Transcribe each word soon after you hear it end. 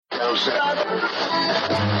You're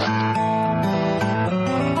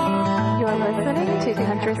listening to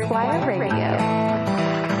Country Squire Radio.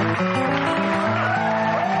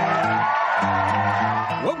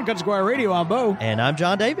 Welcome to Country Squire Radio. I'm Bo. And I'm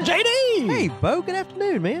John David. JD! Hey, Bo, good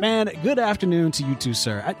afternoon, man. Man, good afternoon to you too,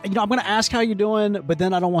 sir. I'm going to ask how you're doing, but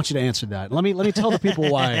then I don't want you to answer that. Let me tell the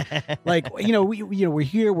people why. We're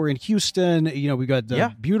here. We're in Houston. We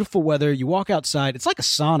got beautiful weather. You walk outside. It's like a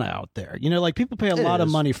sauna out there. People pay a lot of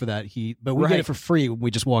money for that heat, but we get it for free when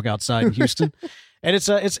we just walk outside in Houston. And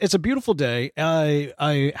it's a beautiful day.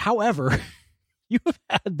 However, you have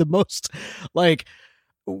had the most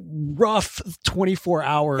rough 24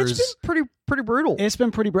 hours. It's been pretty brutal. It's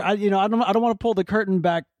been pretty brutal. I don't want to pull the curtain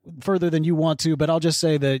back further than you want to, but I'll just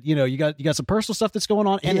say that you got some personal stuff that's going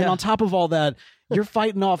on, and then on top of all that, you're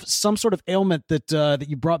fighting off some sort of ailment that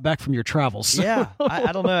you brought back from your travels. Yeah,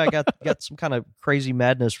 I don't know. I got some kind of crazy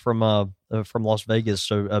madness from Las Vegas.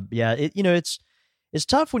 So it's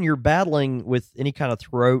tough when you're battling with any kind of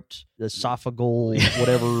throat, esophageal,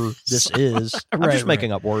 whatever this is. I'm just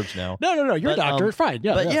making up words now. No. You're a doctor. Fine.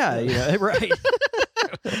 Yeah. But right.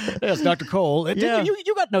 Yes, Dr. Cole.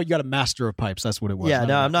 You got a master of pipes. That's what it was. Yeah.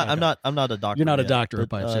 No, I'm not a doctor. You're not a doctor of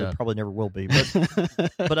pipes. Probably never will be.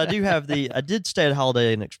 But I do have I did stay at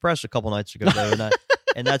Holiday Inn Express a couple nights ago though,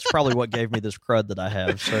 and that's probably what gave me this crud that I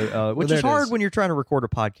have. So, which is hard when you're trying to record a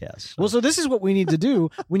podcast. Well, so this is what we need to do.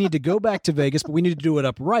 We need to go back to Vegas, but we need to do it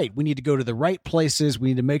upright. We need to go to the right places. We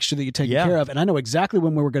need to make sure that you're taken care of. And I know exactly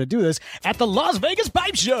when we were going to do this at the Las Vegas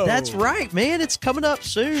Pipe Show. That's right, man. It's coming up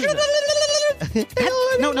soon.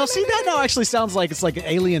 No, see, that now actually sounds like it's like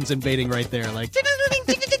aliens invading right there. Like,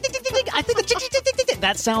 I think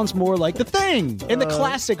that sounds more like the Thing in the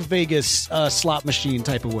classic Vegas slot machine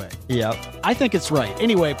type of way. Yeah. I think it's right.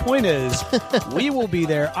 Anyway, point is, we will be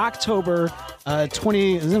there October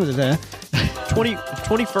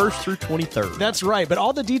 21st through 23rd. That's right. But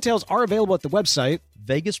all the details are available at the website,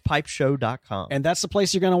 VegasPipeShow.com. And that's the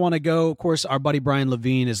place you're going to want to go. Of course, our buddy Brian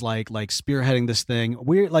Levine is like spearheading this thing.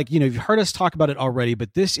 We're you've heard us talk about it already,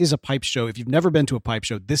 but this is a pipe show. If you've never been to a pipe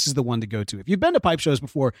show, this is the one to go to. If you've been to pipe shows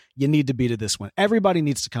before, you need to be to this one. Everybody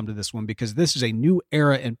needs to come to this one because this is a new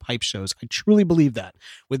era in pipe shows. I truly believe that.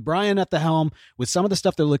 With Brian at the helm, with some of the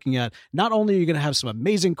stuff they're looking at, not only are you going to have some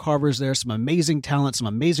amazing carvers there, some amazing talent, some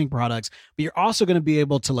amazing products, but you're also going to be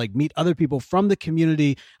able to meet other people from the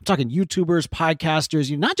community. I'm talking YouTubers, podcasters,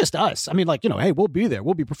 not just us. I mean, hey, we'll be there.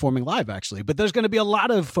 We'll be performing live, actually. But there's going to be a lot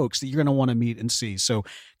of folks that you're going to want to meet and see. So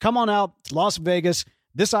come on out to Las Vegas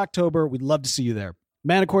this October. We'd love to see you there.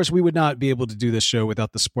 Man, of course, we would not be able to do this show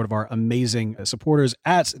without the support of our amazing supporters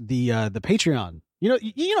at the Patreon.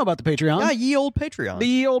 You know about the Patreon. Yeah, ye old Patreon. The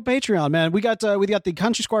ye old Patreon, man. We got the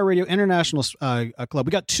Country Squire Radio International Club.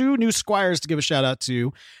 We got two new squires to give a shout out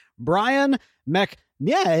to. Brian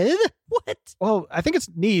McNeve. What? Well, I think it's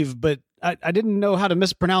Neve, but I didn't know how to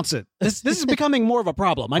mispronounce it. This is becoming more of a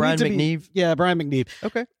problem. Brian McNeve? Yeah, Brian McNeve.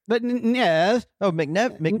 Okay. But Neve. Oh,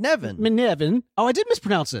 McNevin. McNevin. Oh, I did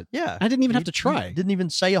mispronounce it. Yeah. I didn't even have to try. Didn't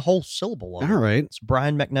even say a whole syllable of it. All right. It's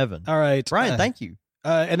Brian McNevin. All right. Brian, thank you.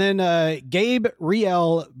 And then Gabe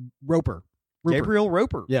Riel Roper. Gabriel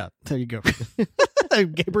Roper. Yeah, there you go.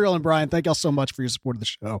 Gabriel and Brian, thank y'all so much for your support of the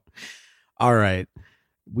show. All right.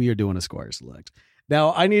 We are doing a Squire Select.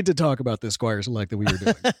 Now, I need to talk about this Squire Select that we were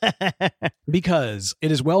doing because it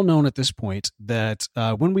is well known at this point that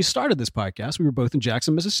when we started this podcast, we were both in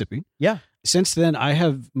Jackson, Mississippi. Yeah. Since then, I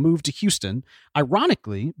have moved to Houston,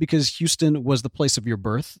 ironically, because Houston was the place of your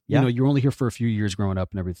birth. Yeah. You were only here for a few years growing up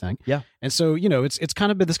and everything. Yeah. And so, it's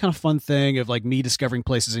kind of been this kind of fun thing of me discovering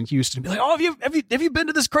places in Houston and be like, oh, have you been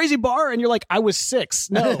to this crazy bar? And you're like, I was 6.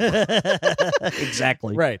 No.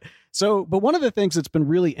 Exactly. Right. So, but one of the things that's been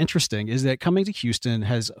really interesting is that coming to Houston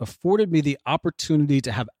has afforded me the opportunity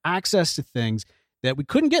to have access to things that we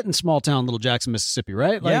couldn't get in small town little Jackson, Mississippi,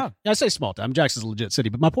 right? I say small town. Jackson's a legit city,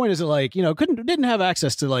 but my point is that didn't have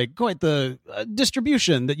access to quite the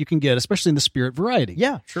distribution that you can get, especially in the spirit variety.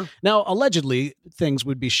 Yeah, sure. Now, allegedly, things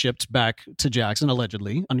would be shipped back to Jackson,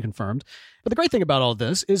 allegedly, unconfirmed. But the great thing about all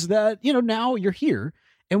this is that, now you're here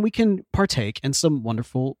and we can partake in some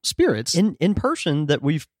wonderful spirits in person that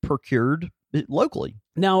we've procured locally.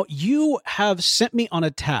 Now, you have sent me on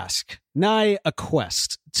a task, nigh a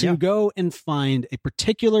quest, to go and find a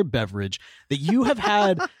particular beverage that you have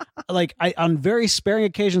had, on very sparing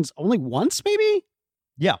occasions, only once, maybe?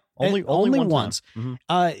 Yeah, only once.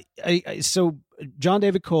 Mm-hmm. So, John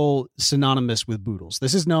David Cole, synonymous with Boodles.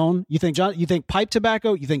 This is known. You think pipe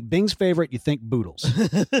tobacco, you think Bing's favorite, you think Boodles.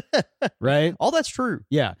 Right? All that's true.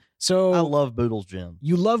 Yeah. So I love Boodles Gin.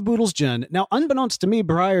 You love Boodles Gin. Now, unbeknownst to me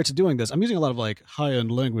prior to doing this, I'm using a lot of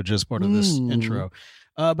high-end language as part of this intro.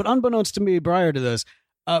 But unbeknownst to me prior to this,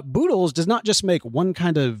 Boodles does not just make one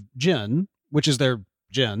kind of gin, which is their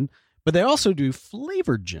gin, but they also do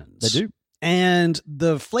flavored gins. They do. And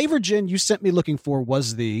the flavored gin you sent me looking for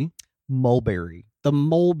was the Mulberry,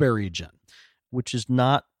 mulberry gin. which is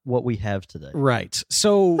not what we have today. Right.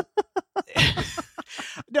 So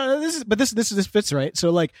no, this fits, right? So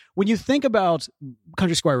like when you think about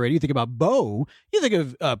Country Squire Radio, you think about Bo, you think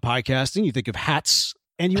of podcasting, you think of hats,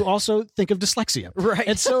 and you also think of dyslexia. Right.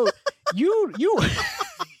 And so you you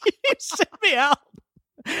sent me out.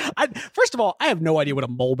 First of all, I have no idea what a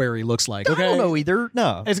mulberry looks like. Okay, I don't know either.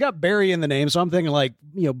 No. it's got berry in the name, so I'm thinking like,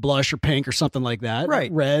 blush or pink or something like that.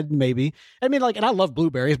 Right. Red, maybe. I mean, like, and I love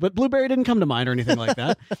blueberries, but blueberry didn't come to mind or anything like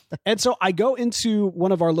that. And so I go into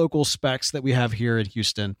one of our local specs that we have here in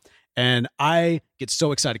Houston, and I get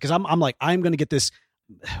so excited because I'm like, I'm going to get this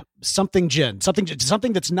something gin, something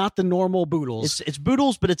that's not the normal Boodles. It's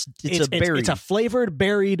Boodles, but it's a berry. It's a flavored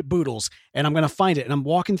berried Boodles, and I'm going to find it. And I'm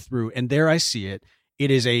walking through, and there I see it. It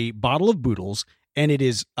is a bottle of Boodles, and it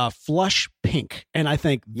is a flush pink. And I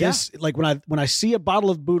think this, like when I see a bottle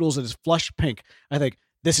of Boodles that is flush pink, I think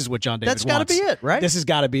this is what John David wants. That's got to be it, right? This has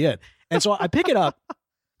got to be it. And so I pick it up,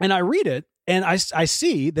 and I read it, and I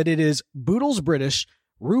see that it is Boodles British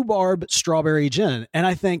Rhubarb Strawberry Gin, and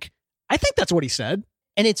I think that's what he said.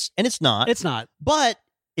 And it's not. It's not, but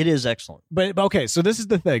it is excellent. But okay, so this is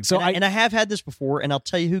the thing. So I have had this before, and I'll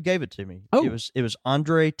tell you who gave it to me. Oh. It was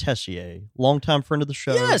Andre Tessier, longtime friend of the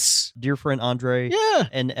show. Yes, Dear friend Andre. yeah.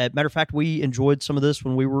 And matter of fact, we enjoyed some of this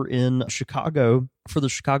when we were in Chicago for the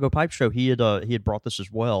Chicago Pipe Show. He had brought this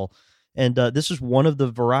as well. And this is one of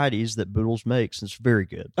the varieties that Boodles makes. It's very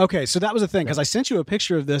good. Okay, so that was the thing because I sent you a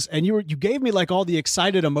picture of this, and you gave me like all the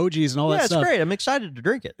excited emojis and all that Yeah, stuff. it's great. I'm excited to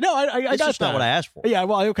drink it. No, I It's got just that. not what I asked for. Yeah,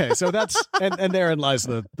 well, okay, so that's and therein lies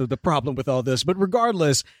the problem with all this. But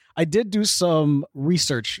regardless, I did do some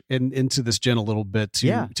research into this gin a little bit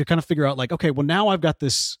to kind of figure out like, okay, well now I've got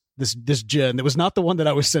this gin that was not the one that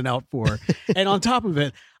I was sent out for, and on top of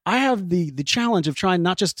it, I have the challenge of trying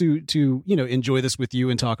not just to enjoy this with you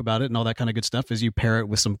and talk about it and all that kind of good stuff as you pair it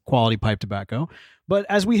with some quality pipe tobacco, but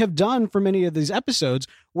as we have done for many of these episodes,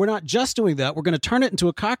 we're not just doing that. We're going to turn it into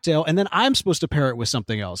a cocktail, and then I'm supposed to pair it with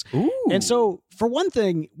something else. Ooh. And so, for one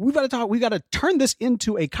thing, we got to turn this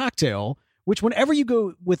into a cocktail. Which, whenever you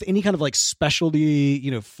go with any kind of like specialty,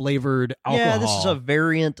 flavored alcohol, Yeah, this is a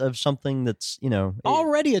variant of something that's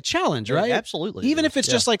already a challenge, right? Absolutely. Even if it's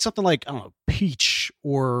just like something like, I don't know, peach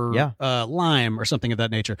or lime or something of that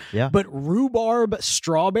nature. Yeah. But rhubarb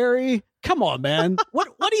strawberry, come on, man. What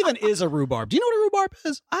even is a rhubarb? Do you know what a rhubarb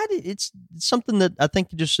is? It's something that I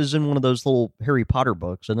think just is in one of those little Harry Potter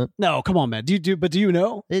books, isn't it? No, come on, man. Do you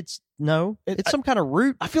know? It's some kind of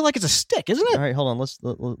root. I feel like it's a stick, isn't it? All right, hold on. Let's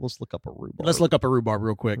look up a rhubarb. Let's look up a rhubarb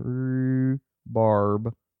real quick.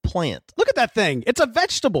 Rhubarb plant. Look at that thing. It's a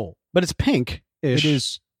vegetable, but it's pink. It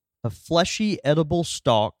is a fleshy, edible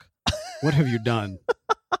stalk. What have you done?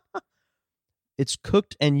 It's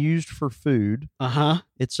cooked and used for food. Uh-huh.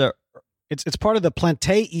 It's part of the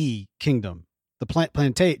Plantae kingdom. The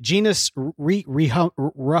Plantae genus Rehum.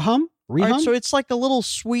 All right, so it's like a little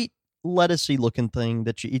sweet lettucey looking thing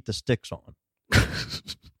that you eat the sticks on.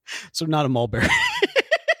 So not a mulberry.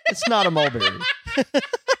 It's not a mulberry.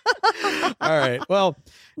 All right. Well,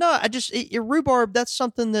 no, rhubarb. That's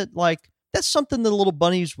something that the little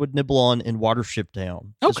bunnies would nibble on in Watership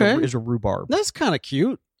Down. Okay, is a rhubarb. That's kind of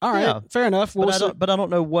cute. All right, Yeah. Fair enough. But I don't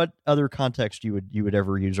know what other context you would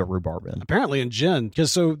ever use a rhubarb in. Apparently in gin,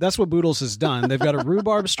 because so that's what Boodles has done. They've got a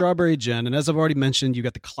rhubarb strawberry gin, and as I've already mentioned, you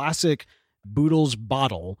got the classic Boodles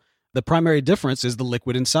bottle. The primary difference is the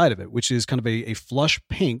liquid inside of it, which is kind of a flush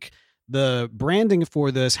pink. The branding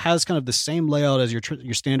for this has kind of the same layout as your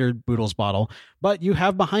standard Boodles bottle, but you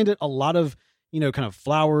have behind it a lot of kind of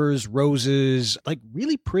flowers, roses, like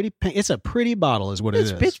really pretty pink. It's a pretty bottle, is what it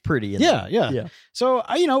is. It's pretty. Yeah. So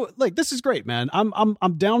like this is great, man.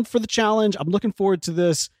 I'm down for the challenge. I'm looking forward to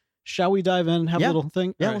this. Shall we dive in? Have a little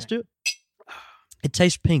thing? Yeah, All right. let's do it. It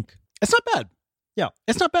tastes pink. It's not bad. Yeah,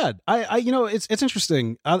 it's not bad. It's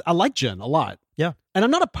interesting. I like gin a lot. Yeah, and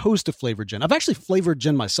I'm not opposed to flavored gin. I've actually flavored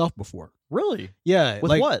gin myself before. Really? Yeah.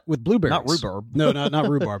 With what? With blueberries. Not rhubarb. No, not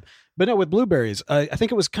rhubarb. But no, with blueberries. I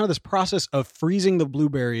think it was kind of this process of freezing the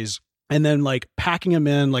blueberries and then like packing them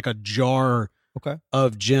in like a jar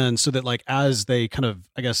of gin so that like as they kind of,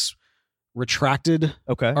 I guess, retracted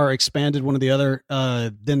Okay. or expanded, one or the other,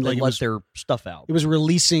 then They like let their stuff out. it was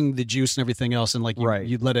releasing the juice and everything else, and like Right.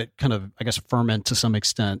 you let it kind of, I guess, ferment to some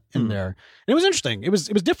extent in Hmm. there. And it was interesting. It was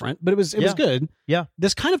different, but it was Yeah. good. Yeah.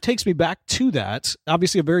 This kind of takes me back to that.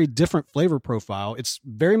 Obviously, a very different flavor profile. It's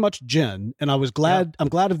very much gin, and I'm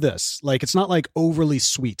glad of this. Like, it's not like overly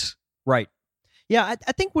sweet. Right. Yeah,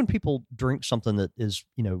 I think when people drink something that is,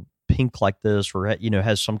 pink like this or,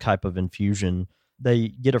 has some type of infusion, they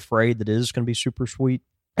get afraid that it is going to be super sweet.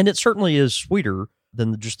 And it certainly is sweeter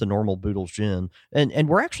than just the normal Boodles gin. And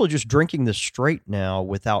we're actually just drinking this straight now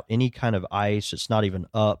without any kind of ice. It's not even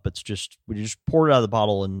up. It's just, we just pour it out of the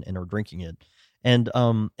bottle and are drinking it. And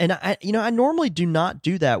I normally do not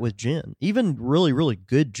do that with gin. Even really, really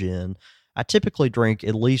good gin, I typically drink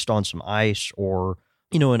at least on some ice or,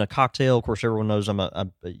 in a cocktail. Of course, everyone knows I'm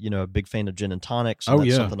a big fan of gin and tonics. And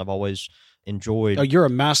that's something I've always enjoyed. Oh, you're a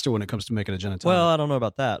master when it comes to making a gin and tonic. Well, I don't know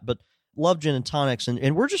about that, but love gin and tonics,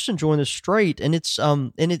 and we're just enjoying this straight, and it's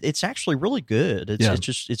it's actually really good.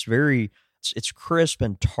 It's crisp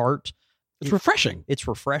and tart. It's refreshing. It's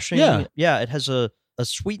refreshing. Yeah. It has a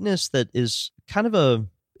sweetness that is kind of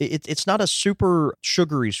it's not a super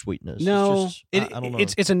sugary sweetness. No, it's just, I don't know.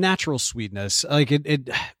 It's a natural sweetness. Like it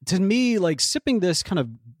to me, like sipping this kind of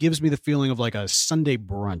gives me the feeling of like a Sunday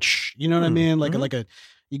brunch. You know what I mean? Like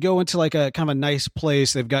you go into like a kind of a nice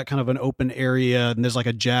place. They've got kind of an open area, and there's like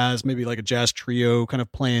maybe like a jazz trio kind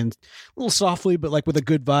of playing a little softly, but like with a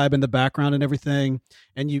good vibe in the background and everything.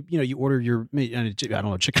 And you order your, I don't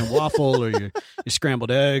know, chicken and waffle or your scrambled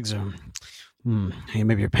eggs or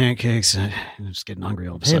maybe your pancakes. I'm just getting hungry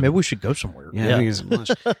all of a sudden. Maybe we should go somewhere. Yeah, I think it's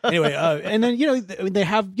lunch. Anyway, and then they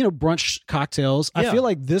have brunch cocktails. I feel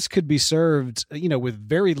like this could be served with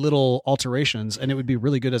very little alterations, and it would be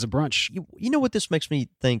really good as a brunch. You know what this makes me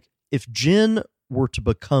think? If gin were to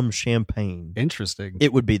become champagne, Interesting.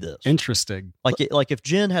 it would be this. Interesting. Like if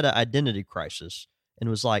gin had an identity crisis and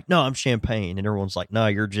was like, "No, I'm champagne," and everyone's like, "No,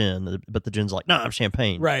 you're gin," but the gin's like, "No, I'm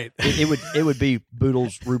champagne." Right. It would be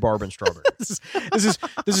Boodles, rhubarb, and strawberry. This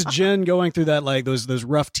is gin going through that like those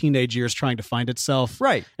rough teenage years trying to find itself.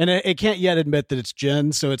 Right. And it can't yet admit that it's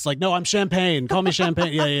gin, so it's like, no, I'm champagne. Call me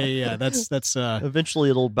champagne. Yeah. That's Eventually,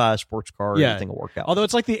 it'll buy a sports car. And everything will work out. Although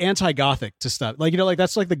it's like the anti-gothic to stuff. Like, like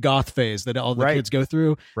that's like the goth phase that all the kids go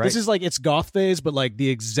through. Right. This is like it's goth phase, but like the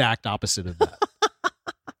exact opposite of that.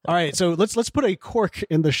 All right, so let's put a cork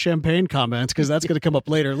in the champagne comment because that's going to come up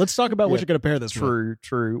later. Let's talk about what you're going to pair this with.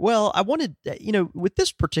 True. Well, I wanted, with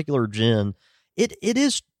this particular gin, it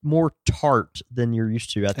is more tart than you're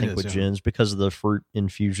used to, I think, with gins because of the fruit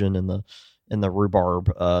infusion and the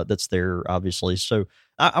rhubarb that's there, obviously. So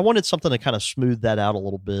I wanted something to kind of smooth that out a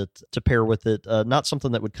little bit to pair with it. Not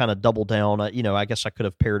something that would kind of double down. I guess I could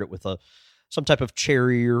have paired it with some type of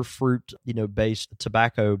cherry or fruit, based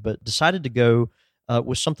tobacco, but decided to go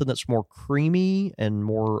with something that's more creamy and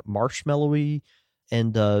more marshmallowy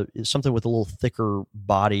and something with a little thicker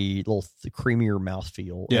body, a little creamier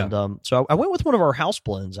mouthfeel. Yeah. And so I went with one of our house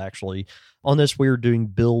blends, actually. On this, we were doing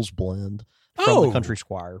Bill's Blend from the Country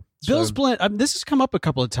Squire. Bill's Blend. This has come up a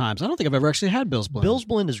couple of times. I don't think I've ever actually had Bill's Blend. Bill's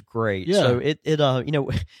Blend is great. Yeah. So it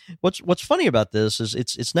what's funny about this is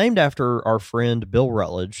it's named after our friend Bill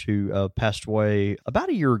Rutledge, who passed away about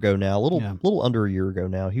a year ago now, a little under a year ago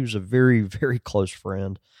now. He was a very, very close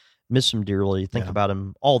friend. Miss him dearly. Think about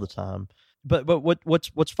him all the time. But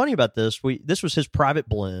what's funny about this? This was his private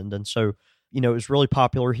blend, and so it was really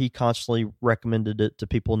popular. He constantly recommended it to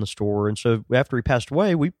people in the store, and so after he passed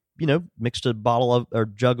away, we mixed a bottle of or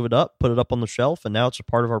jug of it up, put it up on the shelf, and now it's a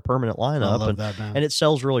part of our permanent lineup. I love that, man. And it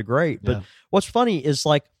sells really great. But what's funny is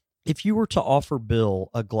like if you were to offer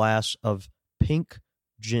Bill a glass of pink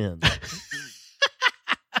gin,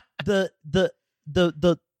 the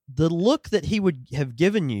look that he would have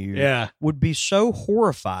given you would be so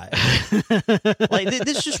horrified. Like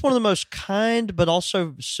this is just one of the most kind but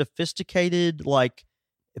also sophisticated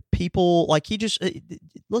people. Like he just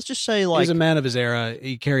let's just say like he's a man of his era.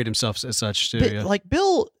 He carried himself as such too. Like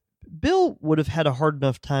Bill would have had a hard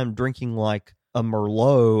enough time drinking like a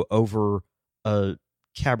Merlot over a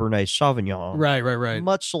Cabernet Sauvignon, right.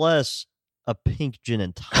 Much less a pink gin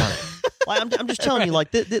and tonic. Like I'm just telling you,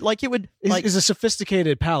 like like it would like is a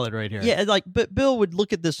sophisticated palate right here. Yeah, like but Bill would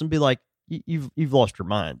look at this and be like, "You've lost your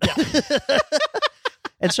mind."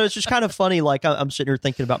 And so it's just kind of funny. Like I'm sitting here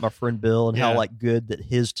thinking about my friend Bill and how like good that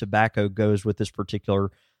his tobacco goes with this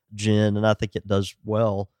particular gin, and I think it does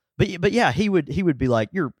well. But yeah, he would be like,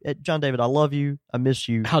 "You're John David. I love you. I miss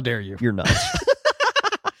you. How dare you? You're nuts."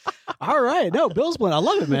 All right, no, Bill's Blend. I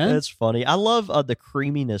love it, man. It's funny. I love the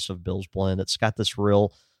creaminess of Bill's Blend. It's got this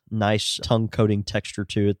real nice tongue coating texture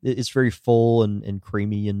to it. It's very full and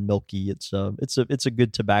creamy and milky. It's a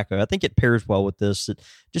good tobacco. I think it pairs well with this. It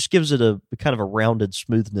just gives it a kind of a rounded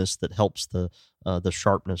smoothness that helps the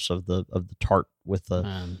sharpness of the tart with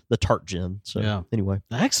the tart gin. So anyway,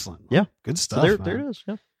 excellent. Yeah, good stuff. So there it is.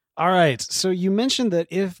 Yeah. All right. So you mentioned that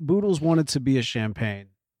if Boodles wanted to be a champagne,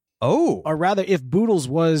 or rather, if Boodles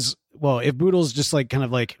just like kind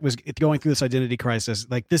of like was going through this identity crisis,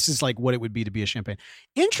 like this is like what it would be to be a champagne.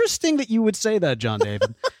 Interesting that you would say that, John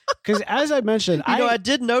David, because as I mentioned, I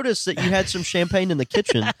did notice that you had some champagne in the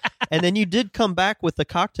kitchen, and then you did come back with the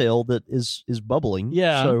cocktail that is bubbling.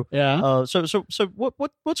 Yeah. So yeah. So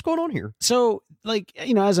what's going on here? So like,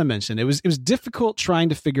 as I mentioned, it was difficult trying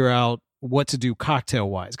to figure out what to do cocktail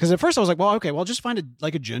wise, because at first I was like, well, okay, well, just find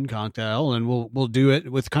a gin cocktail and we'll do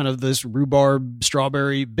it with kind of this rhubarb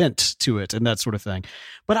strawberry bent to it and that sort of thing.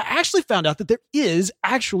 But I actually found out that there is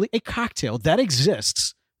actually a cocktail that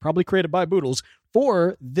exists, probably created by Boodles,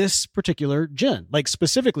 for this particular gin, like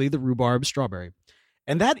specifically the rhubarb strawberry,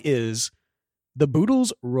 and that is the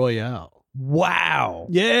Boodles Royale. Wow.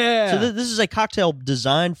 Yeah. So this is a cocktail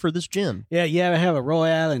designed for this gin. Yeah. I have a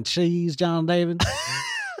Royale and cheese, John David.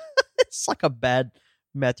 It's like a bad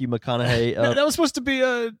Matthew McConaughey. That was supposed to be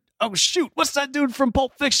oh shoot, what's that dude from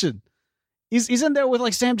Pulp Fiction? He's in there with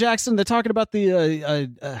like Sam Jackson. They're talking about the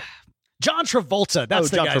John Travolta. That's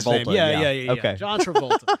the John guy's Travolta. name. Yeah. Okay. John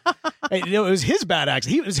Travolta. Hey, it was his bad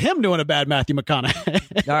accent. It was him doing a bad Matthew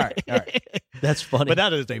McConaughey. All right. That's funny. But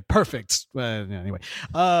that is a perfect. Anyway,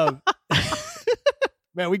 man,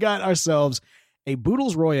 we got ourselves a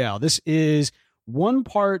Boodles Royale. This is 1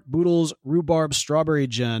 part Boodles rhubarb strawberry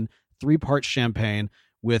gin, 3 parts champagne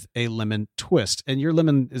with a lemon twist. And your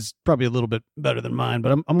lemon is probably a little bit better than mine,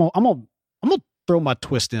 but I'm gonna throw my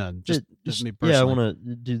twist in. Just me personally. Yeah, I want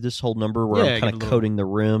to do this whole number where I'm kind of coating the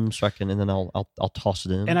rim, so I can, and then I'll toss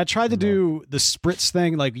it in. And I tried to do the spritz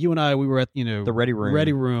thing, like you and I. We were at the Ready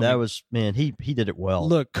Room. That was, man, he did it well.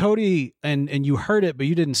 Look, Cody, and you heard it, but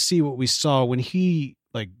you didn't see what we saw when he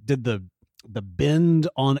like did the bend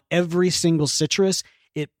on every single citrus.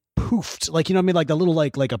 It poofed, like, you know what I mean, like a little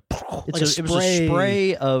like a it was a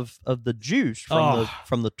spray of the juice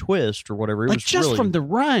from the twist or whatever. It like was just really, from the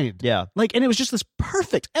rind. Yeah, like, and it was just this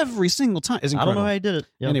perfect every single time. It's incredible. I don't know how he did it.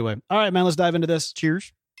 Yeah. Anyway, all right, man, let's dive into this.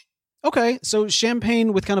 Cheers. Okay, so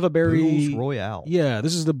champagne with kind of a berry Boodles Royale. Yeah,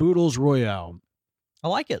 this is the Boodles Royale. I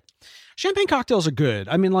like it. Champagne cocktails are good.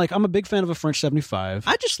 I mean, like, I'm a big fan of a French 75.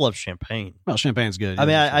 I just love champagne. Well, champagne's good. I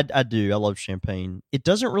mean, I do. I love champagne. It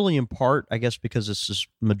doesn't really impart, I guess, because it's just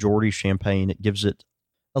majority champagne. It gives it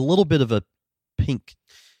a little bit of a pink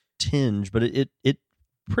tinge, but it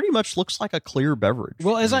pretty much looks like a clear beverage.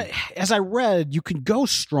 Well, as I read, you can go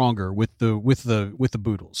stronger with the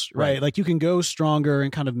Boodles, right? Like, you can go stronger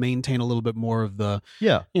and kind of maintain a little bit more of the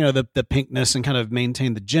the pinkness and kind of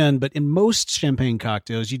maintain the gin. But in most champagne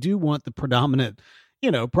cocktails, you do want the predominant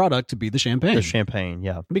product to be the champagne. The champagne,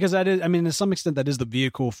 yeah, because that is, I mean, to some extent, that is the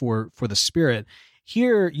vehicle for the spirit.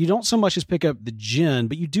 Here, you don't so much as pick up the gin,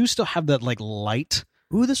 but you do still have that like light.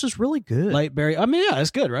 Ooh, this is really good. Light berry. I mean, yeah,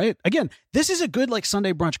 it's good, right? Again, this is a good like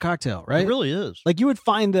Sunday brunch cocktail, right? It really is. Like, you would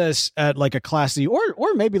find this at like a classy or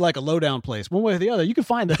maybe like a low down place, one way or the other. You can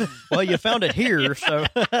find it. Well, you found it here, so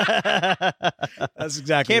that's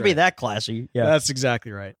exactly can't right. be that classy. Yeah, that's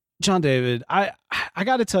exactly right. John David, I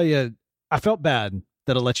got to tell you, I felt bad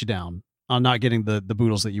that I let you down on not getting the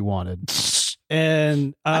Boodles that you wanted.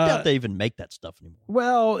 And I doubt they even make that stuff anymore.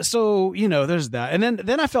 Well, so there's that, and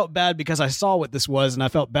then I felt bad because I saw what this was, and I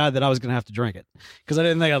felt bad that I was going to have to drink it because I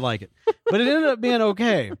didn't think I'd like it, but it ended up being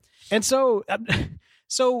okay. And so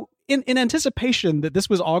in anticipation that this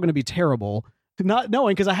was all going to be terrible, not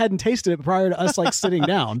knowing, because I hadn't tasted it prior to us like sitting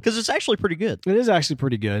down, because it's actually pretty good. It is actually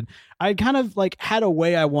pretty good. I kind of like had a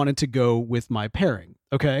way I wanted to go with my pairing.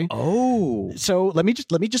 Okay. Oh. So let me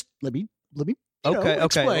Okay.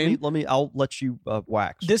 explain. Let me. I'll let you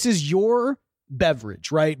wax. This is your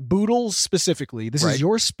beverage, right? Boodles specifically. This is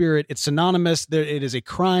your spirit. It's synonymous. It is a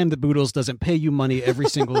crime that Boodles doesn't pay you money every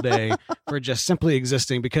single day for just simply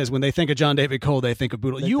existing, because when they think of John David Cole, they think of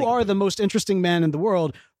Boodles. You are the most interesting man in the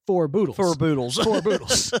world for Boodles. For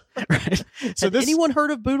Boodles. Right? So has anyone heard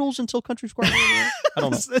of Boodles until Country Squire? I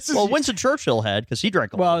don't know. Well, Winston Churchill had, because he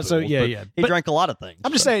drank a lot of Boodles. He drank a lot of things.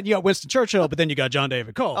 I'm just saying, you got Winston Churchill, but then you got John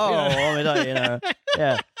David Cole. Oh, I mean,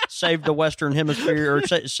 yeah. Saved the Western Hemisphere, or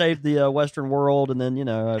saved the Western world, and then,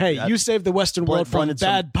 hey, you saved the Western world from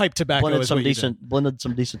bad pipe tobacco. Blended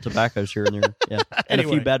some decent tobaccos here and there. Yeah. And a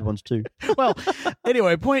few bad ones, too. Well,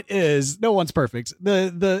 anyway, point is, no one's perfect.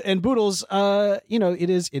 And Boodles, it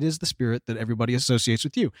is the spirit that everybody associates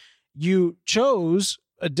with you. You chose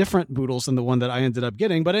a different Boodles than the one that I ended up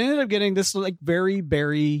getting, but I ended up getting this like very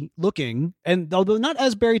berry looking, and although not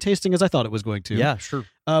as berry tasting as I thought it was going to. Yeah, sure.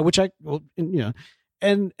 Which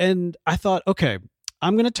and I thought, okay,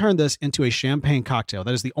 I'm going to turn this into a champagne cocktail.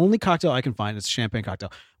 That is the only cocktail I can find. It's a champagne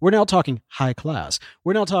cocktail. We're now talking high class.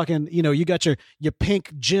 We're now talking, you got your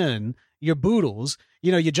pink gin, your Boodles,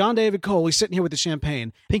 your John David Cole. He's sitting here with the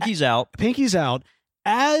champagne. Pinky's out. Pinky's out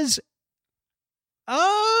as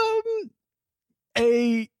a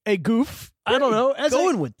goof. I don't know. As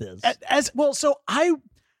going with this. As well, so I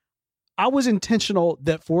was intentional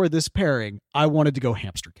that for this pairing, I wanted to go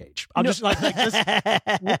hamster cage. I'm just like this.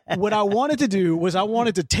 What I wanted to do was I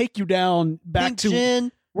wanted to take you down back Pink to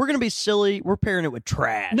gin. We're gonna be silly. We're pairing it with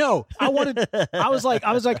trash. No, I was like,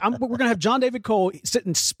 we're gonna have John David Cole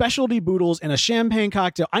sitting specialty Boodles and a champagne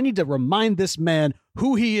cocktail. I need to remind this man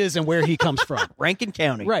who he is and where he comes from. Rankin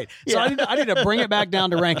County, right? So yeah. I need to bring it back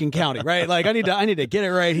down to Rankin County, right? Like I need to get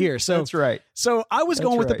it right here. So that's right. So I was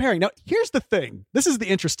going with the pairing. Now here's the thing. This is the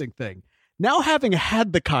interesting thing. Now having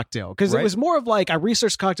had the cocktail, because it was more of like I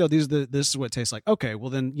researched cocktail. This is what it tastes like. Okay, well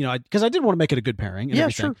then because I did want to make it a good pairing. And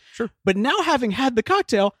everything. Sure. But now having had the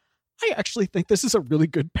cocktail, I actually think this is a really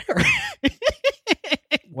good pairing.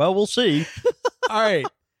 Well, we'll see. All right,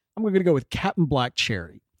 I'm going to go with Captain Black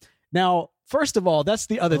Cherry. Now, first of all, that's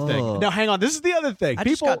the other thing. Now, hang on. This is the other thing. I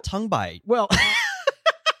just got tongue bite. Well,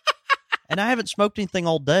 and I haven't smoked anything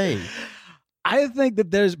all day. I think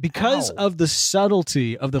that because of the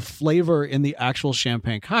subtlety of the flavor in the actual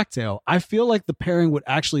champagne cocktail, I feel like the pairing would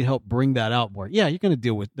actually help bring that out more. Yeah, you're going to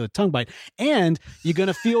deal with the tongue bite and you're going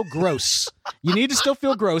to feel gross. You need to still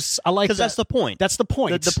feel gross. I like that. Because that's the point. That's the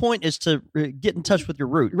point. The point is to get in touch with your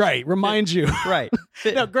roots. Right. Remind you. Right.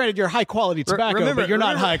 Now, granted, you're high quality tobacco, but you're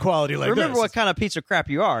not high quality like remember this. what kind of piece of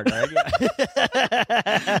crap you are, right?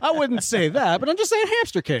 I wouldn't say that, but I'm just saying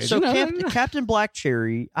hamster cage. So Captain Black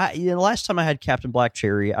Cherry, last time I had Captain Black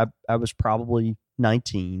Cherry, I was probably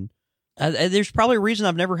 19. There's probably a reason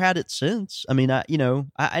I've never had it since. I mean, I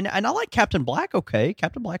like Captain Black. Okay,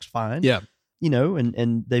 Captain Black's fine. Yeah,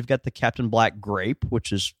 and they've got the Captain Black Grape,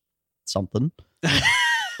 which is something.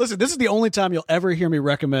 Listen, this is the only time you'll ever hear me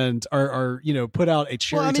recommend or put out a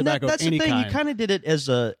cherry tobacco that's of any the thing. kind. You kind of did it as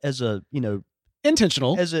a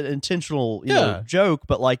intentional, joke,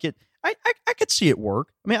 but like it, I could see it work.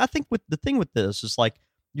 I mean, I think the thing with this is like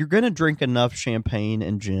you're going to drink enough champagne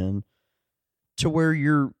and gin to where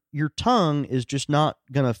your tongue is just not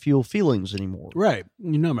going to feel feelings anymore. Right.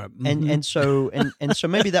 Mm-hmm. And so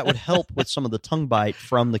maybe that would help with some of the tongue bite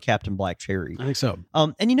from the Captain Black Cherry. I think so.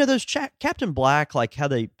 And those Captain Black, like how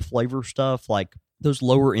they flavor stuff, like those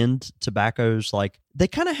lower end tobaccos, like they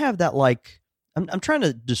kind of have that, like, I'm trying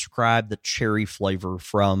to describe the cherry flavor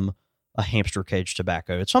from a hamster cage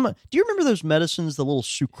tobacco. It's do you remember those medicines, the little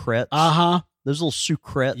sucrettes? Those little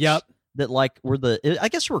sucrettes. Yep. That like were I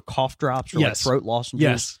guess were cough drops or like throat lozenges.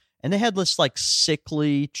 Yes. And they had this like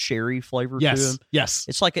sickly cherry flavor to them. Yes.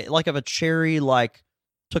 It's like if a cherry like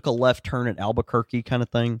took a left turn at Albuquerque kind of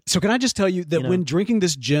thing. So can I just tell you that when drinking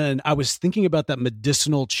this gin, I was thinking about that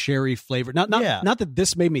medicinal cherry flavor. Not that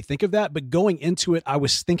this made me think of that, but going into it, I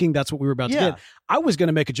was thinking that's what we were about to get. I was going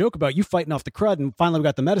to make a joke about you fighting off the crud and finally we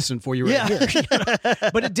got the medicine for you right here.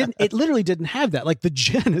 But it didn't. It literally didn't have that. Like the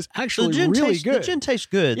gin is actually really good. The gin tastes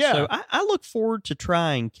good. Yeah. So I look forward to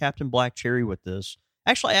trying Captain Black Cherry with this.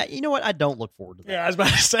 Actually, you know what? I don't look forward to that. Yeah, I was about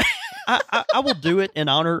to say. I will do it in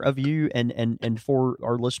honor of you and for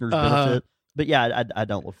our listeners' benefit. But yeah, I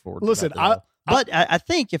don't look forward to that. But I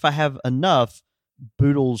think if I have enough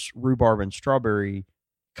Boodles rhubarb and strawberry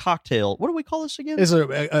cocktail, what do we call this again? It's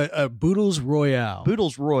a Boodles Royale.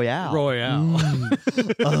 Boodles Royale.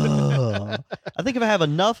 I think if I have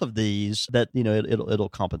enough of these, that it'll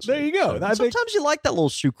compensate. There you go. So, sometimes you like that little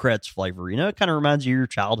sucrettes flavor. It kind of reminds you of your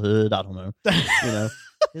childhood. I don't know.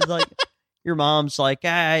 It's like your mom's like,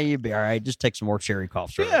 you'll be all right. Just take some more cherry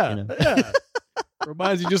cough syrup. Yeah.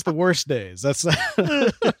 Reminds you just the worst days. That's.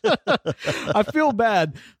 I feel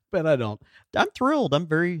bad, but I don't. I'm thrilled. I'm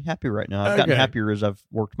very happy right now. I've gotten happier as I've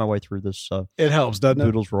worked my way through this. It helps, doesn't it?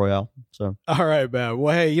 Boodles Royale. So all right, man.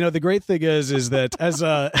 Well, hey, the great thing is that as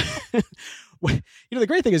the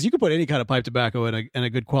great thing is you can put any kind of pipe tobacco in a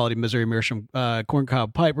good quality Missouri Meerschaum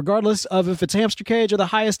corncob pipe, regardless of if it's hamster cage or the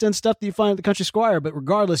highest end stuff that you find at the Country Squire. But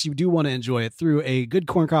regardless, you do want to enjoy it through a good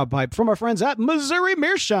corncob pipe from our friends at Missouri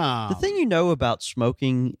Meerschaum. The thing about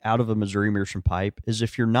smoking out of a Missouri Meerschaum pipe is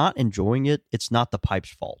if you're not enjoying it, it's not the pipe's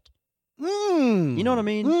fault. You know what I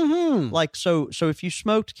mean? Mm-hmm. Like so if you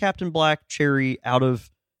smoked Captain Black Cherry out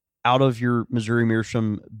of your Missouri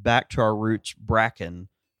Meerschaum Back to Our Roots Bracken,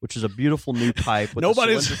 which is a beautiful new pipe with a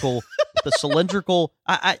the cylindrical.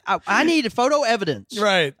 I need photo evidence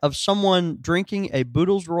Right. of someone drinking a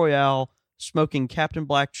Boodles Royale, smoking Captain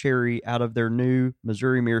Black Cherry out of their new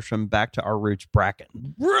Missouri Meerschaum Back to Our Roots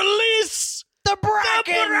Bracken. Release The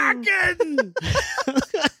Bracken!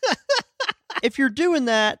 If you're doing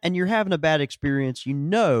that and you're having a bad experience, you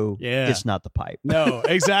know it's not the pipe. No,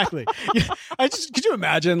 exactly. Could you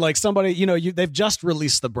imagine like somebody, they've just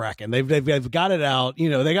released the Bracken. They've got it out,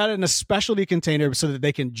 they got it in a specialty container so that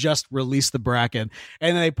they can just release the Bracken.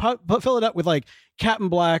 And then they fill it up with like Captain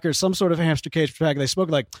Black or some sort of hamster cage pack. They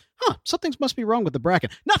smoke like, something must be wrong with the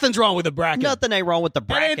Bracken. Nothing's wrong with the Bracken. Nothing ain't wrong with the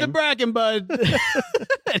Bracken. It ain't the Bracken, bud.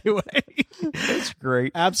 Anyway. That's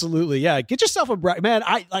great. Absolutely. Yeah. Get yourself a Bracken. Man,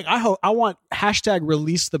 I want hashtag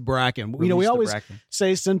release the Bracken. We always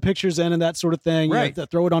say send pictures in and that sort of thing. Right.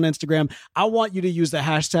 Throw it on Instagram. I want you to use the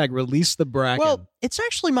hashtag release the Bracken. Well, it's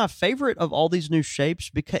actually my favorite of all these new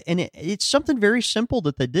shapes because it's something very simple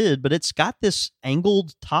that they did, but it's got this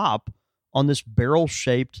angled top on this barrel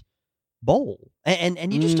shaped bowl.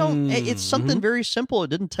 And you just don't, it's something very simple. It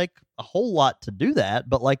didn't take a whole lot to do that,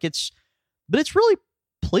 but it's really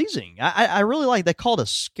pleasing. I really like, they call it a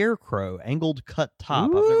scarecrow angled cut top.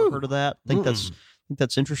 I've never heard of that. I think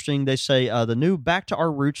that's interesting. They say the new Back to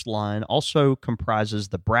Our Roots line also comprises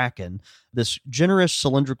the Bracken, this generous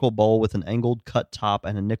cylindrical bowl with an angled cut top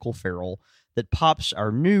and a nickel ferrule that pops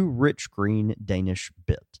our new rich green Danish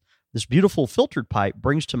bit. This beautiful filtered pipe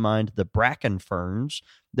brings to mind the bracken ferns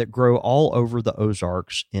that grow all over the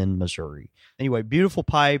Ozarks in Missouri. Anyway, beautiful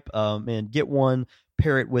pipe. Man, get one.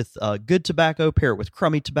 Pair it with good tobacco. Pair it with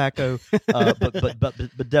crummy tobacco.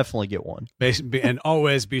 But definitely get one. And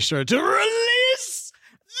always be sure to release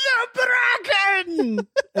the Bracken.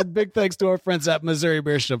 And big thanks to our friends at Missouri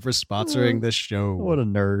Meerschaum for sponsoring this show. What a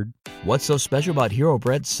nerd. What's so special about Hero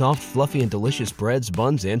Bread's soft, fluffy, and delicious breads,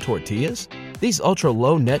 buns, and tortillas? These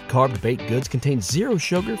ultra-low net-carb baked goods contain zero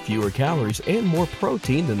sugar, fewer calories, and more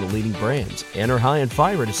protein than the leading brands, and are high in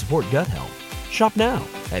fiber to support gut health. Shop now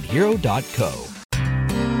at hero.co.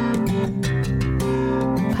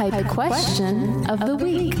 Pipe question of the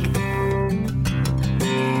week.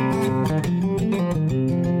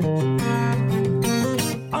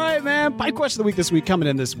 All right, man. Pipe question of the week this week, coming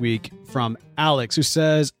in this week from Alex, who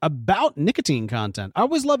says, about nicotine content. I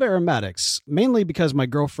always love aromatics, mainly because my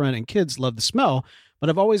girlfriend and kids love the smell, but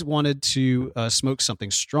I've always wanted to smoke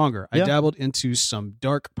something stronger. I dabbled into some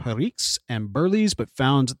dark Periques and Burleys, but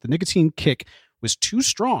found the nicotine kick was too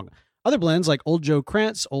strong. Other blends like Old Joe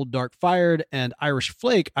Krantz, Old Dark Fired, and Irish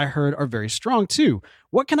Flake, I heard are very strong too.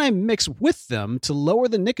 What can I mix with them to lower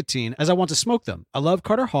the nicotine as I want to smoke them? I love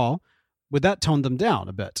Carter Hall. Would that tone them down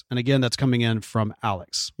a bit? And again, that's coming in from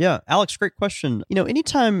Alex. Yeah, Alex, great question.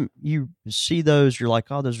 Anytime you see those, you're like,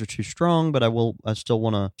 oh, those are too strong, but I still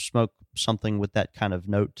want to smoke something with that kind of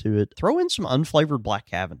note to it. Throw in some unflavored Black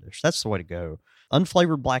Cavendish. That's the way to go.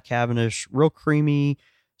 Unflavored Black Cavendish, real creamy,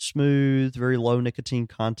 smooth, very low nicotine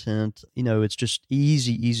content. It's just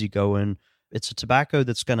easy going. It's a tobacco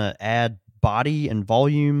that's going to add body and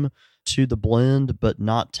volume to the blend, but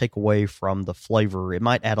not take away from the flavor. It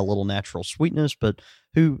might add a little natural sweetness, but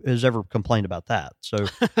who has ever complained about that? So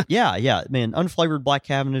yeah, man, unflavored Black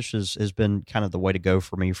Cavendish has been kind of the way to go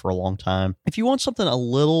for me for a long time. If you want something a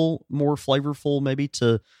little more flavorful, maybe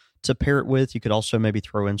to pair it with, you could also maybe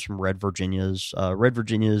throw in some Red Virginias. Red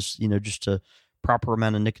Virginias, just a proper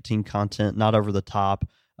amount of nicotine content, not over the top,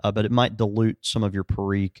 but it might dilute some of your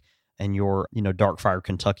Perique and your, Dark Fire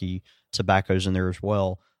Kentucky tobaccos in there as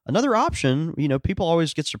well. Another option, people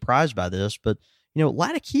always get surprised by this, but,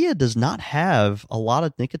 Latakia does not have a lot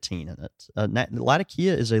of nicotine in it.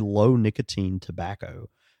 Latakia is a low nicotine tobacco.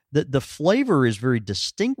 The flavor is very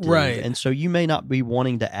distinctive. Right. And so you may not be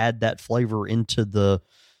wanting to add that flavor into the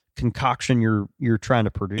concoction you're trying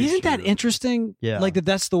to produce. Isn't that interesting? Yeah. Like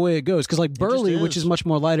that's the way it goes. Because like Burley, which is much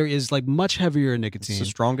more lighter, is like much heavier in nicotine. It's the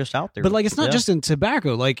strongest out there. But like it's not just in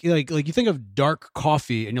tobacco. Like you think of dark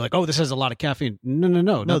coffee and you're like, oh, this has a lot of caffeine.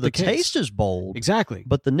 No. No, the taste is bold. Exactly.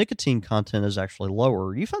 But the nicotine content is actually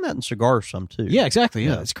lower. You find that in cigars some too. Yeah, exactly.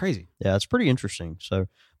 Yeah, it's crazy. Yeah, it's pretty interesting. So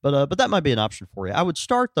But that might be an option for you. I would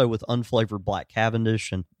start, though, with unflavored Black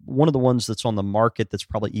Cavendish. And one of the ones that's on the market that's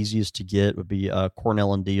probably easiest to get would be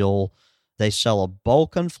Cornell and Deal. They sell a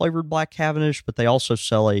bulk unflavored Black Cavendish, but they also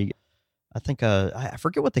sell I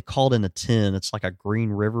forget what they call it in a tin. It's like a Green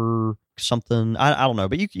River something. I don't know,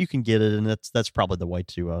 but you can get it, and that's probably the way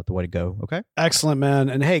to go. Okay. Excellent, man.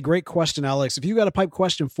 And hey, great question, Alex. If you got a pipe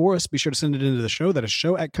question for us, be sure to send it into the show. That is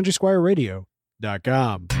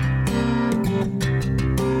show@countrysquireradio.com.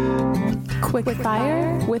 Quick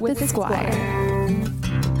fire with the Squire.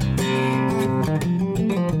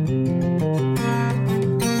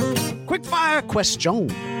 Quick quick fire question.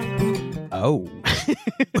 Oh.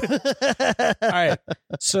 All right.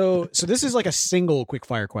 So this is like a single quick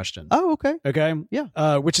fire question. Oh, okay. Okay.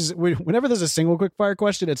 Yeah. Which is whenever there's a single quick fire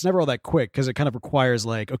question, it's never all that quick because it kind of requires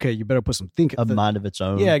like, okay, you better put some A mind of its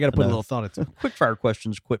own. Yeah, I got to put a little thought into it. Quick fire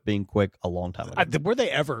questions quit being quick a long time ago. Were they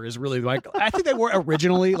ever is really like, I think they were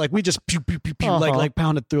originally like we just pew, pew, pew, pew, like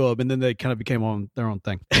pounded through them and then they kind of became on their own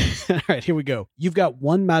thing. All right, here we go. You've got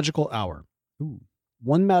one magical hour. Ooh.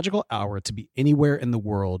 1 magical hour to be anywhere in the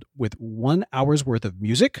world with 1 hour's worth of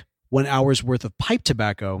music, 1 hour's worth of pipe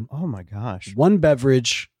tobacco, Oh my gosh. 1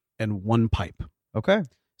 beverage, and 1 pipe. Okay.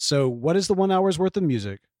 So what is the 1 hour's worth of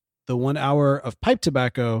music? The 1 hour of pipe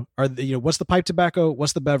tobacco are what's the pipe tobacco?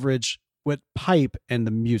 What's the beverage? What pipe and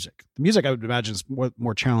the music? The music I would imagine is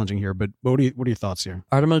more challenging here, but what are your thoughts here?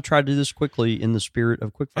 All right, I'm going to try to do this quickly in the spirit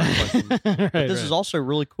of quickfire questions. Right, But this is also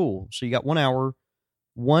really cool. So you got 1 hour,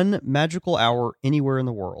 1 magical hour anywhere in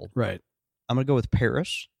the world. right. I'm going to go with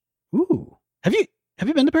Paris. Ooh, have you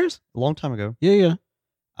been to Paris? A long time ago. Yeah.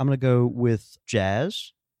 I'm going to go with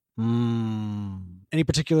jazz. Any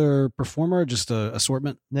particular performer? Just a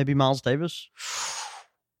assortment? Maybe Miles Davis.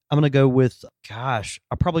 I'm going to go with, I'll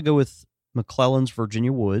probably go with McClellan's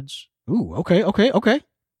Virginia Woods. Ooh, okay.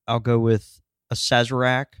 I'll go with a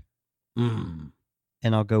Sazerac. Mm.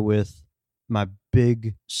 And I'll go with my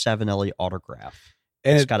big 7 autograph.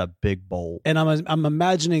 And It's got a big bowl. And I'm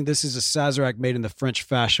imagining this is a Sazerac made in the French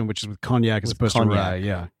fashion, which is with cognac as With opposed cognac. to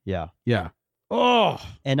rye. Yeah. Yeah. Oh,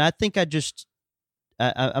 And I think I'm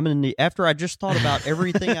going to need, after I just thought about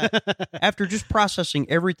everything, after just processing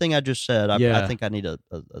everything I just said, I think I need a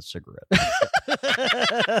cigarette.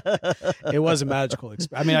 it was a magical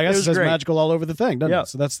experience. I mean, I It guess it was says great. magical all over the thing, doesn't Yeah. it?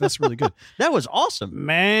 So that's really good. That was awesome.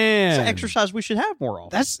 Man. It's an exercise we should have more often.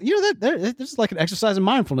 That's this is like an exercise in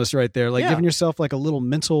mindfulness right there, like Yeah. giving yourself like a little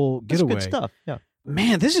mental That's getaway. good stuff. Yeah.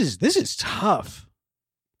 Man, this is tough.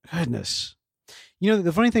 Goodness.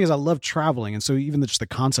 The funny thing is I love traveling. And so even just the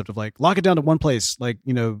concept of like lock it down to one place, like,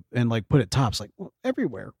 and like put it tops, like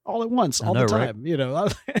everywhere, all at once, I all know, the right? time,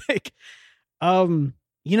 like,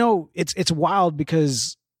 it's wild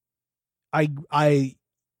because I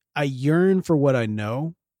yearn for what I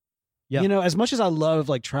know. Yeah. As much as I love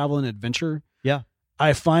like travel and adventure. Yeah.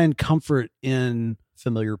 I find comfort in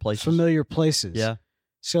Familiar places. Yeah.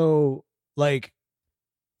 So like,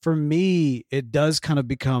 for me, it does kind of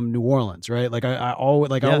become New Orleans, right? Like I always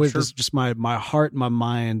Sure. just my heart and my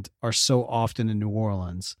mind are so often in New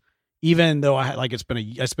Orleans, even though it's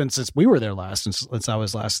been since we were there last, since I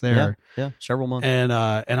was last there. Yeah. Several months. And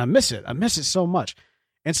I miss it. I miss it so much.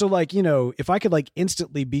 And so like, if I could like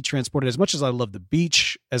instantly be transported, as much as I love the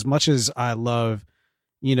beach, as much as I love,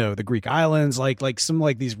 the Greek islands, like some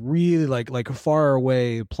like these really like far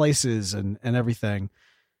away places and everything.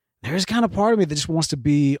 There's kind of part of me that just wants to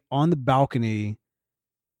be on the balcony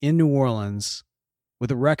in New Orleans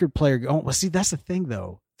with a record player going. Well, see, that's the thing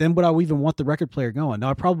though. Then would I even want the record player going? No,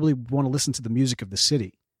 I probably want to listen to the music of the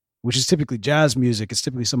city, which is typically jazz music. It's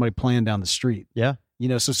typically somebody playing down the street. Yeah.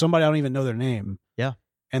 So somebody I don't even know their name. Yeah.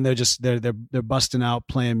 And they're busting out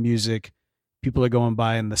playing music. People are going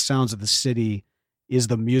by and the sounds of the city is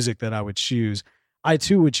the music that I would choose. I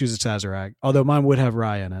too would choose a Sazerac, although mine would have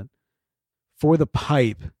rye in it. For the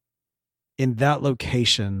pipe in that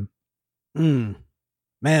location, man.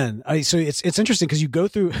 So it's interesting because you go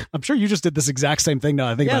through. I'm sure you just did this exact same thing. Now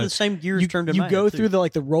I think about the it. same gears turned in You my go head, through too.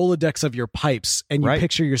 the Rolodex of your pipes, and you Right.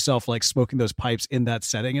 picture yourself like smoking those pipes in that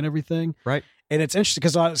setting and everything. Right. And it's interesting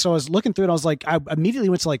because I was looking through it. I was like, I immediately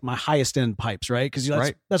went to like my highest end pipes, right? Because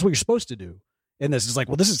Right. that's what you're supposed to do. And this is like,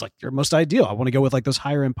 well, this is like your most ideal. I want to go with like those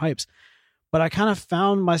higher end pipes. But I kind of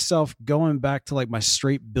found myself going back to like my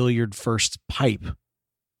straight billiard first pipe.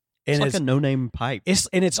 It's And like a no-name pipe. it's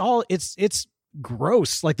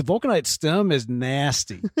gross. Like the vulcanite stem is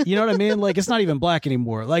nasty. You know what I mean? Like it's not even black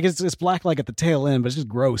anymore. Like it's black like at the tail end, but it's just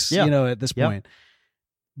gross. Yeah. At this Yep. point.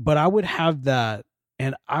 But I would have that,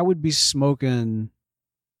 and I would be smoking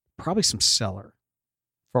probably some Cellar.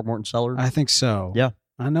 Fort Morton Cellar. I think so. Yeah.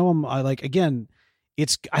 I know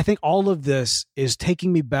I think all of this is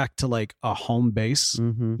taking me back to like a home base.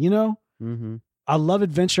 Mm-hmm. Mm-hmm. I love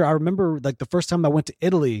adventure. I remember like the first time I went to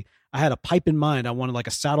Italy, I had a pipe in mind. I wanted like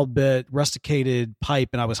a saddle bit, rusticated pipe,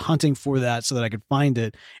 and I was hunting for that so that I could find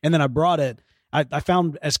it. And then I brought it. I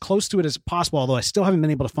found as close to it as possible, although I still haven't been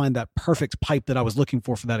able to find that perfect pipe that I was looking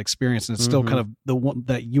for that experience. And it's still kind of the one,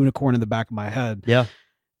 that unicorn in the back of my head. Yeah.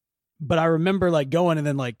 But I remember like going and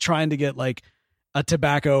then like trying to get like a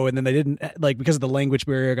tobacco, and then they didn't, like, because of the language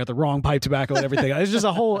barrier, I got the wrong pipe tobacco and everything. It's just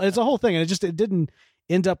a whole thing. And it didn't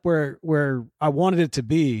end up where I wanted it to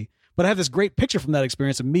be. But I have this great picture from that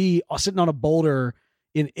experience of me sitting on a boulder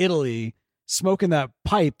in Italy smoking that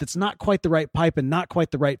pipe that's not quite the right pipe and not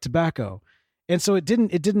quite the right tobacco. And so it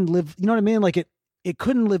didn't live, you know what I mean? Like it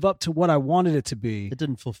couldn't live up to what I wanted it to be. It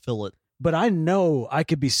didn't fulfill it. But I know I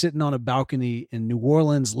could be sitting on a balcony in New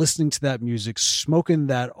Orleans listening to that music, smoking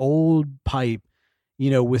that old pipe,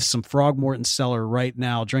 with some Frogmorton Cellar right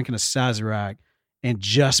now, drinking a Sazerac, and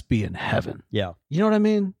just be in heaven. Yeah. You know what I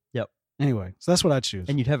mean? Yep. Anyway, so that's what I choose.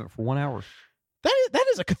 And you'd have it for 1 hour. That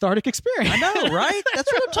is a cathartic experience. I know, right? That's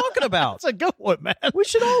what I'm talking about. That's a good one, man. We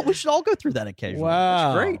should all go through that occasionally.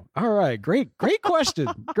 Wow. That's great. All right. Great question.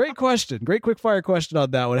 Great question. Great quick fire question on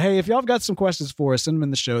that one. Hey, if y'all have got some questions for us, send them in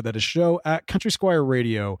the show. That is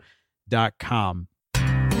show@countrysquireradio.com.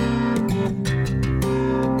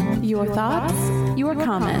 Your thoughts, your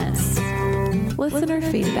comments, listener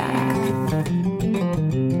feedback.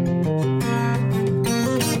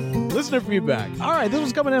 Listener feedback. All right, this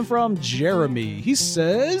one's coming in from Jeremy. He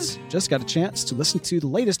says, just got a chance to listen to the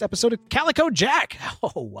latest episode of Calico Jack.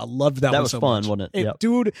 Oh, I loved that one. That was so fun, much. wasn't it? Hey, Yep.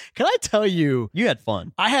 Dude, can I tell you? You had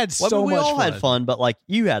fun. I had Well, so we much all fun. had fun, but like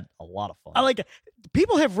you had a lot of fun. I like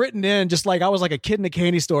people have written in just like I was like a kid in a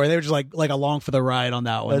candy store. They were just like along for the ride on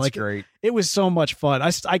that one. That's like, great. It was so much fun. I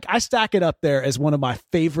stack it up there as one of my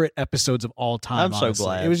favorite episodes of all time. I'm so honestly.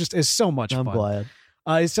 glad. It's so much I'm fun. glad.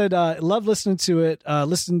 He said, love listening to it.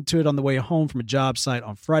 Listened to it on the way home from a job site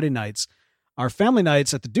on Friday nights. Our family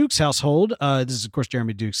nights at the Dukes household. This is, of course,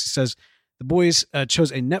 Jeremy Dukes. He says, the boys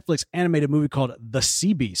chose a Netflix animated movie called The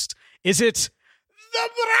Sea Beast. Is it the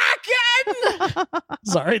Bracken?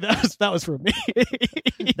 Sorry, that was for me.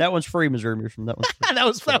 That one's free, Missouri Mushroom. That one's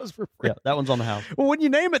free. that was for free. Yeah, that one's on the house. Well, when you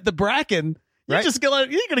name it the Bracken, Right.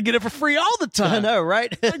 you're gonna get it for free all the time. I know,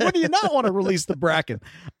 right? Like, when do you not want to release the Bracken?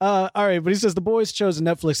 All right, but he says the boys chose a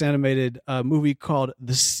Netflix animated movie called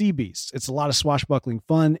The Sea Beast. It's a lot of swashbuckling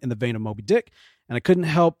fun in the vein of Moby Dick, and I couldn't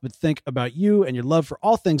help but think about you and your love for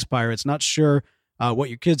all things pirates. Not sure what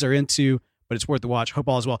your kids are into, but it's worth the watch. Hope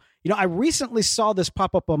all is well. I recently saw this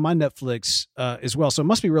pop up on my Netflix as well, so it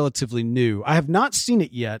must be relatively new. I have not seen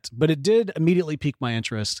it yet, but it did immediately pique my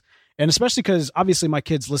interest. And especially because obviously my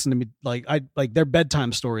kids listen to me, like their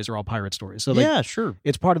bedtime stories are all pirate stories. So Yeah, sure.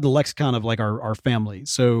 it's part of the lexicon of like our family.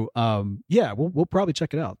 So yeah, we'll probably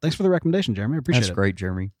check it out. Thanks for the recommendation, Jeremy. I appreciate it. That's great,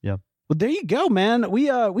 Jeremy. Yeah. Well, there you go, man. We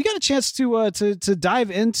got a chance to dive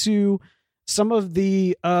into some of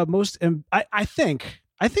the most. I think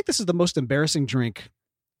this is the most embarrassing drink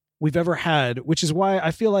we've ever had, which is why I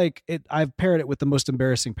feel like I've paired it with the most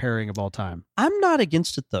embarrassing pairing of all time. I'm not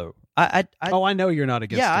against it though. I know you're not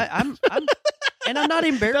against it. I'm and I'm not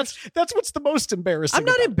embarrassed. That's what's the most embarrassing. I'm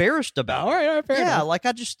not about it. embarrassed about All right, fair it. Yeah, enough. like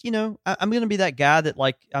I just, I'm going to be that guy that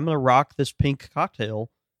like I'm going to rock this pink cocktail.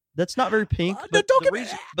 That's not very pink. But don't the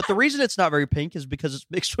get me- but the reason it's not very pink is because it's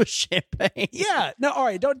mixed with champagne. Yeah. No. All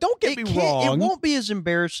right. Don't get me wrong. It won't be as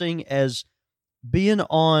embarrassing as being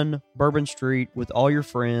on Bourbon Street with all your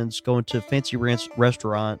friends, going to a fancy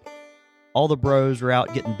restaurant. All the bros are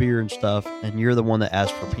out getting beer and stuff, and you're the one that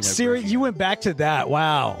asked for Pinot Siri, Grigio. you went back to that.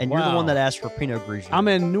 Wow. And you're the one that asked for Pinot Grigio. I'm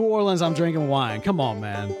in New Orleans. I'm drinking wine. Come on,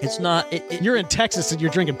 man. It's not. You're in Texas and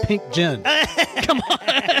you're drinking pink gin. Come on.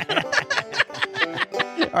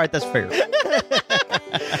 All right, that's fair.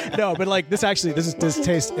 No, but like this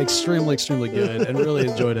tastes extremely, extremely good, and really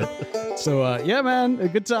enjoyed it. So yeah, man,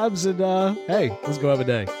 good times, and hey, let's go have a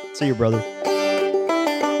day. See you, brother.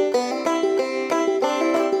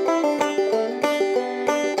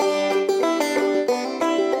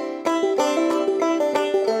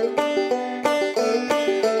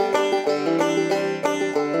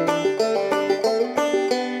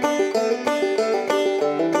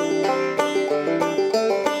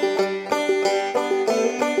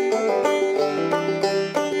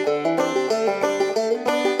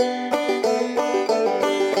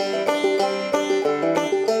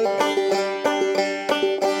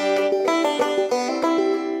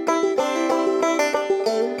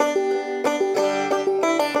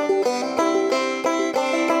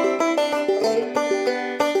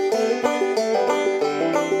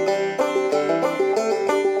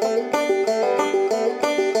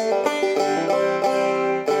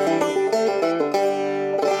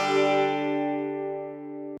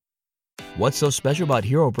 What's so special about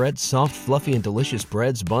Hero Bread's soft, fluffy, and delicious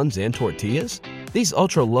breads, buns, and tortillas? These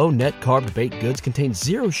ultra-low net-carb baked goods contain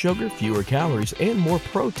zero sugar, fewer calories, and more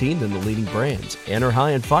protein than the leading brands, and are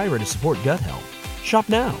high in fiber to support gut health. Shop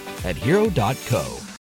now at Hero.co.